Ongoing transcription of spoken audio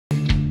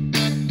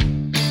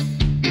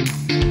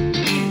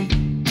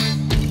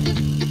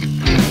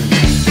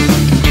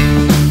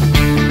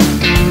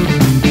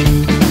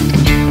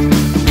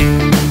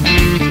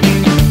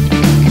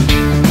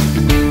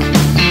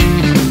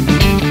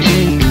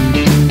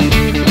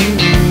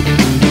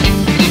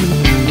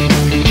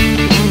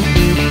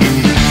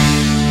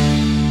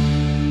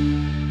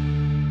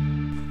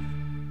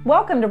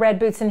Welcome to Red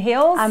Boots and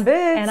Heels. I'm Boots.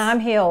 And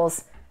I'm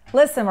Heels.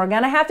 Listen, we're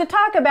going to have to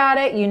talk about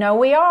it. You know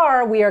we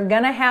are. We are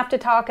going to have to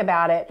talk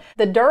about it.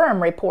 The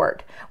Durham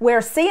report, where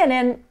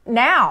CNN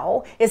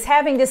now is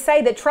having to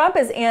say that Trump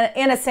is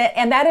innocent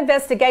and that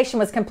investigation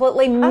was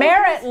completely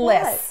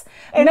meritless.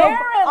 And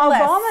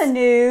Obama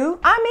knew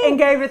and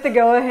gave it the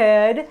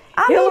go-ahead.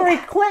 Hillary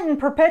Clinton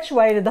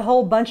perpetuated the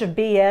whole bunch of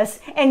BS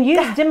and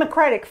used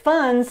Democratic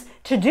funds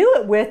to do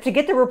it with, to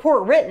get the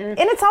report written. And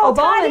it's all Obama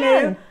tied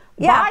knew. in.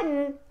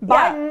 Yeah.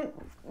 Biden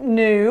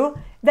knew.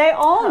 They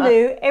all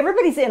knew.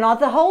 Everybody's in on it.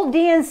 The whole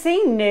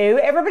DNC knew.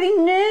 Everybody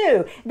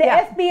knew. The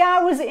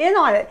FBI was in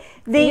on it.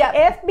 The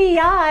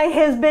FBI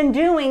has been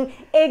doing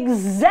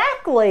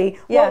exactly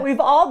what we've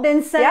all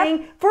been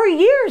saying for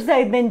years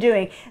they've been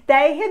doing.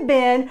 They have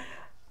been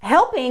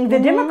helping the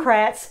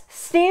Democrats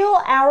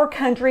steal our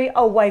country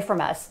away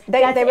from us.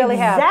 They really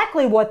have.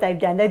 Exactly what they've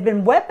done. They've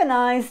been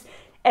weaponized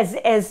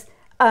as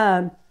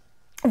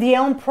the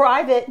own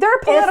private. They're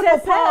a political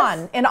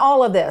pawn in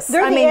all of this.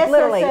 They're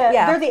literally.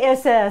 They're the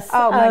SS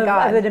of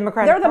the Democratic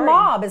Party. They're the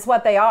mob is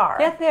what they are.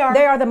 Yes, they are.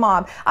 They are the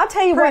mob. I'll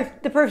tell you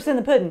what. The proof's in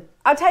the pudding.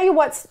 I'll tell you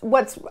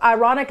what's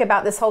ironic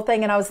about this whole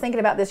thing, and I was thinking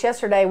about this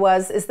yesterday,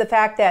 is the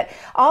fact that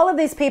all of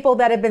these people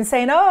that have been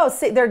saying,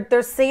 they're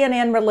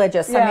CNN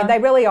religious. I mean, they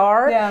really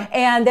are. Yeah.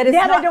 And that it's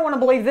they don't want to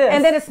believe this.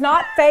 And then it's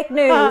not fake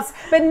news.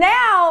 But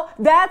now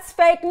that's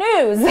fake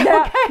news.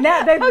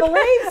 Now they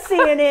believe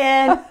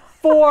CNN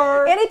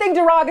for anything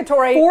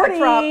derogatory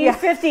 40,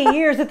 50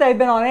 years that they've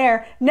been on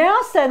air. Now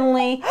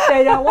suddenly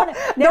they don't want it.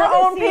 Their Now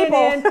own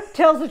CNN people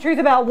tells the truth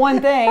about one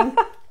thing.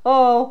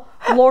 Oh,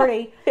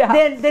 Lordy.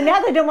 Then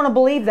now they don't want to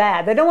believe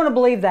that. They don't want to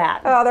believe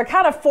that. Oh, they're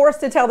kind of forced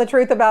to tell the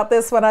truth about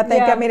this one, I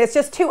think. I mean, it's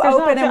just too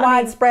open and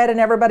widespread, and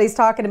everybody's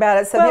talking about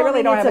it, so they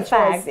really don't have a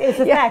choice. It's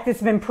a fact.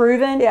 It's been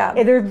proven.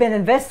 There have been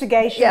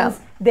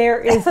investigations.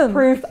 There is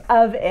proof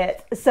of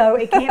it. So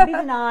it can't be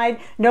denied.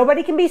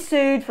 Nobody can be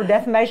sued for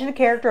defamation of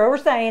character over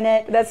saying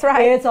it. That's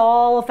right. It's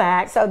all a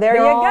fact. So there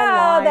you go.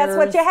 That's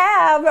what you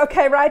have.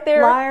 Okay, right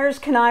there. Liars,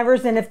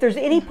 connivers, and if there's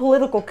any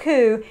political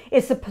coup,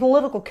 it's a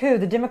political coup,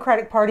 the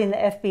Democratic Party and the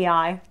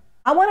FBI.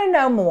 I want to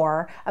know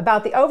more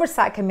about the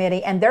Oversight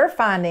Committee and their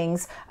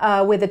findings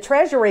with the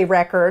Treasury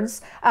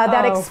records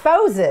that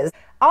exposes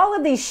all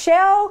of these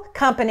shell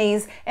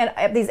companies and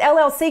these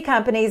LLC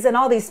companies and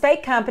all these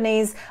fake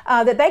companies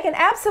that they can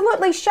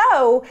absolutely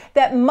show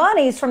that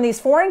monies from these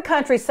foreign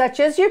countries such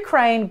as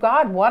Ukraine,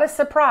 God, what a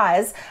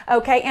surprise,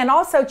 okay, and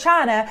also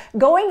China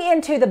going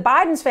into the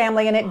Biden's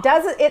family, and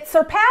it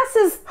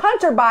surpasses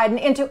Hunter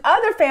Biden into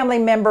other family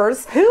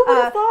members. Who would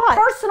have thought?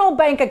 Personal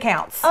bank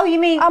accounts. Oh, you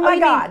mean? Oh my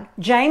God,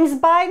 James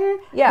Biden,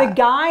 the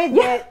guy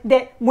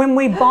that when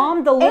we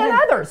bombed the and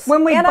others,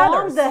 when we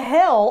bombed the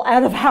hell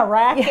out of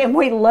Iraq and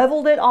we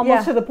leveled it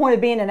almost to the point of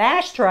being an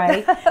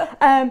ashtray.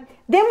 Then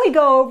we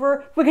go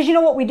over, because you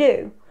know what we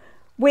do?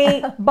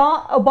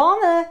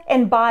 Obama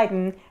and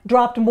Biden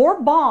dropped more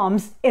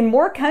bombs in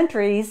more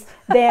countries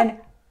than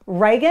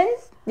Reagan,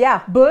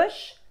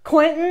 Bush,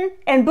 Clinton,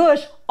 and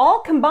Bush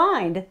all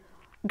combined.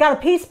 Got a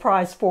Peace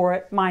Prize for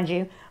it, mind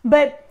you.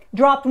 But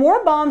dropped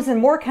more bombs in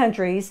more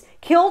countries,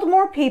 killed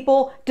more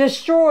people,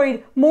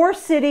 destroyed more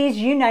cities,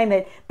 you name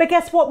it. But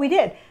guess what we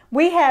did?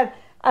 We have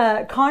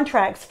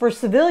contracts for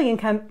civilian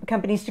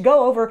companies to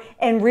go over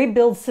and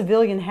rebuild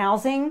civilian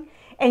housing.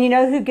 And you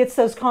know who gets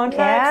those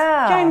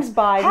contracts? James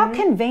Biden. How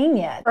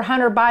convenient. For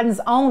Hunter Biden's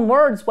own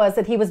words was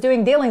that he was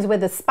doing dealings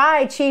with the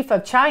spy chief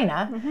of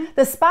China.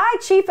 The spy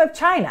chief of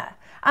China.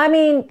 I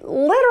mean,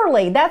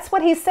 literally, that's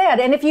what he said.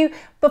 And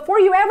before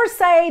you ever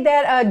say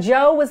that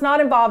Joe was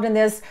not involved in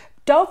this,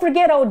 don't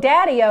forget old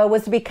Daddy-O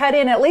was to be cut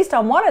in at least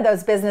on one of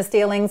those business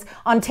dealings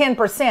on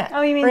 10%.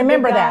 Oh, you mean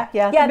remember the big that?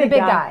 Guy? Yeah, the big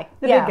guy.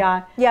 The big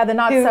guy. Yeah, the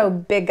not so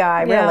big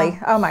guy, really.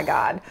 Oh my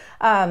God.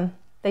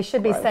 They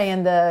should be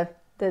saying the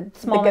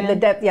small man.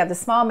 The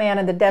small man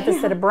and the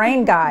deficit of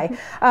brain guy.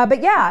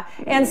 But yeah,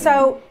 and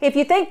so if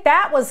you think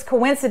that was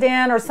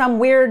coincident or some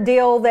weird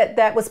deal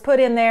that was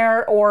put in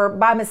there or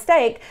by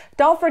mistake,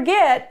 don't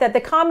forget that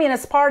the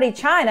Communist Party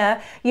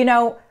China,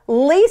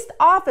 leased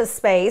office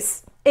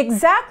space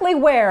exactly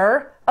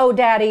where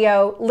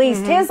Daddy-O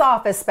leased his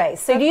office space.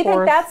 So do you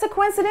think that's a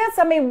coincidence?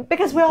 I mean,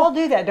 because we all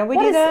do that. Don't we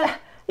do that?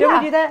 Don't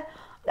we do that?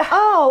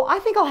 Oh, I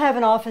think I'll have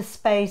an office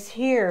space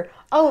here.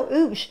 Oh,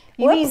 oosh.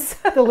 You mean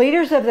the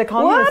leaders of the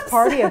Communist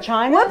Party of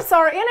China? Whoops,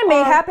 our enemy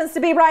happens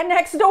to be right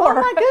next door.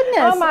 Oh, my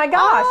goodness. Oh, my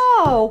gosh.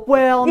 Oh,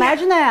 well,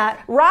 imagine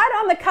that. Right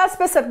on the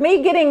cuspis of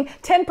me getting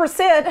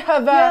 10%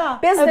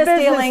 of business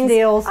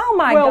dealings. Oh,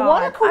 my God. Well,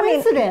 what a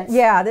coincidence.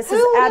 This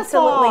is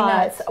absolutely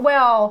nuts.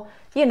 Well,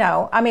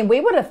 I mean, we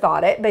would have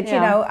thought it, but,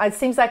 it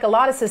seems like a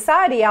lot of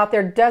society out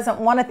there doesn't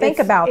want to think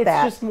about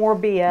that. It's just more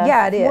BS.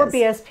 Yeah, it is. More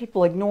BS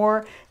people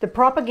ignore. The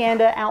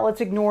propaganda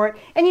outlets ignore it.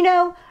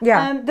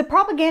 And, the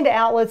propaganda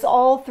outlets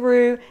all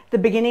through the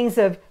beginnings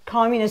of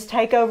communist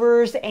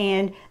takeovers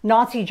and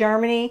Nazi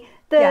Germany,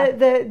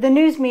 the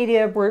news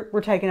media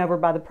were taken over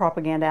by the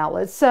propaganda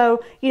outlets.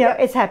 So,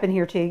 it's happened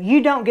here, too.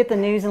 You don't get the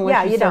news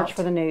unless you search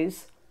for the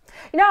news.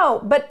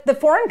 No, but the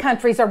foreign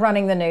countries are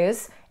running the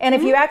news. And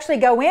if you actually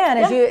go in,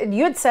 as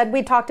you had said,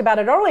 we talked about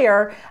it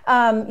earlier,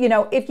 you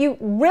know, if you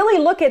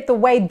really look at the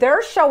way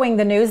they're showing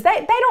the news,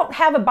 they don't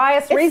have a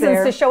biased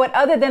reasons to show it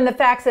other than the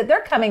facts that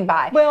they're coming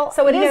by. Well,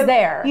 so it is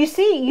there. You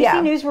see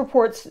news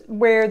reports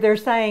where they're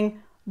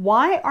saying,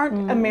 why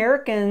aren't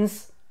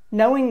Americans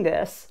knowing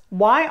this?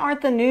 Why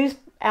aren't the news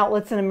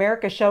outlets in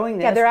America showing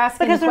this? Yeah, they're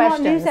asking because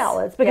questions. They're not news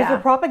outlets, because they're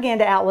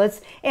propaganda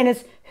outlets, and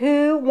it's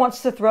who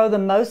wants to throw the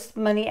most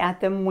money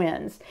at them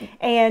wins.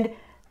 And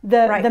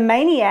the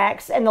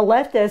maniacs and the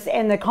leftists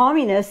and the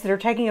communists that are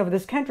taking over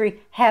this country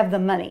have the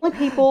money. The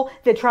people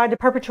that tried to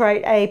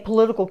perpetrate a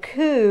political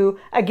coup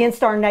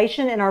against our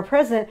nation and our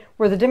president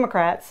were the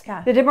Democrats.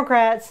 Yeah. The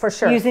Democrats, for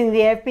sure, using the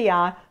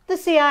FBI, the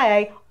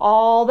CIA,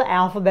 all the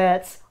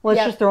alphabets. Let's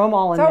just throw them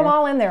all in there. Throw them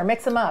all in there.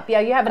 Mix them up.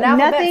 Yeah, you have an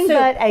alphabet Nothing soup.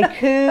 but a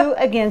coup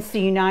against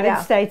the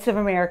United States of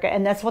America,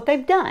 and that's what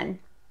they've done.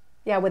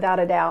 Yeah, without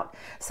a doubt.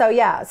 So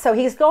so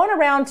he's going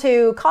around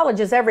to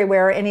colleges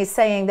everywhere, and he's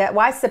saying that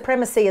white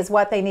supremacy is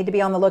what they need to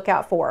be on the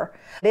lookout for.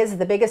 It is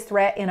the biggest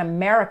threat in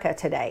America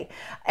today.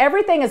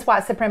 Everything is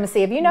white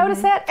supremacy. Have you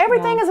noticed that?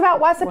 Everything is about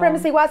white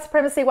supremacy, white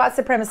supremacy, white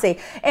supremacy,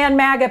 and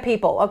MAGA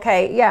people.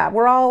 Okay, yeah,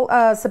 we're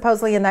all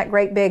supposedly in that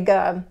great big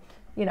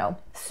you know,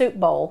 soup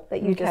bowl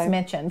that you just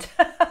mentioned.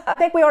 I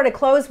think we ought to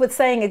close with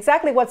saying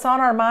exactly what's on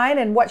our mind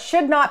and what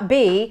should not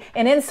be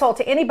an insult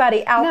to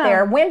anybody out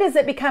there. When does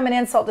it become an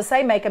insult to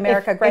say "Make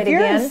America Great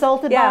Again"? If you're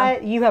insulted by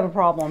it, you have a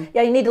problem.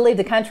 Yeah, you need to leave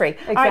the country.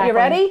 Exactly. All right, you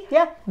ready?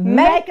 Yeah.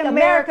 Make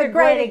America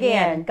Great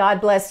Again. God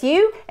bless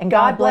you, and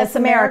God bless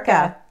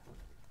America.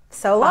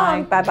 So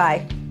long.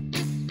 Bye-bye.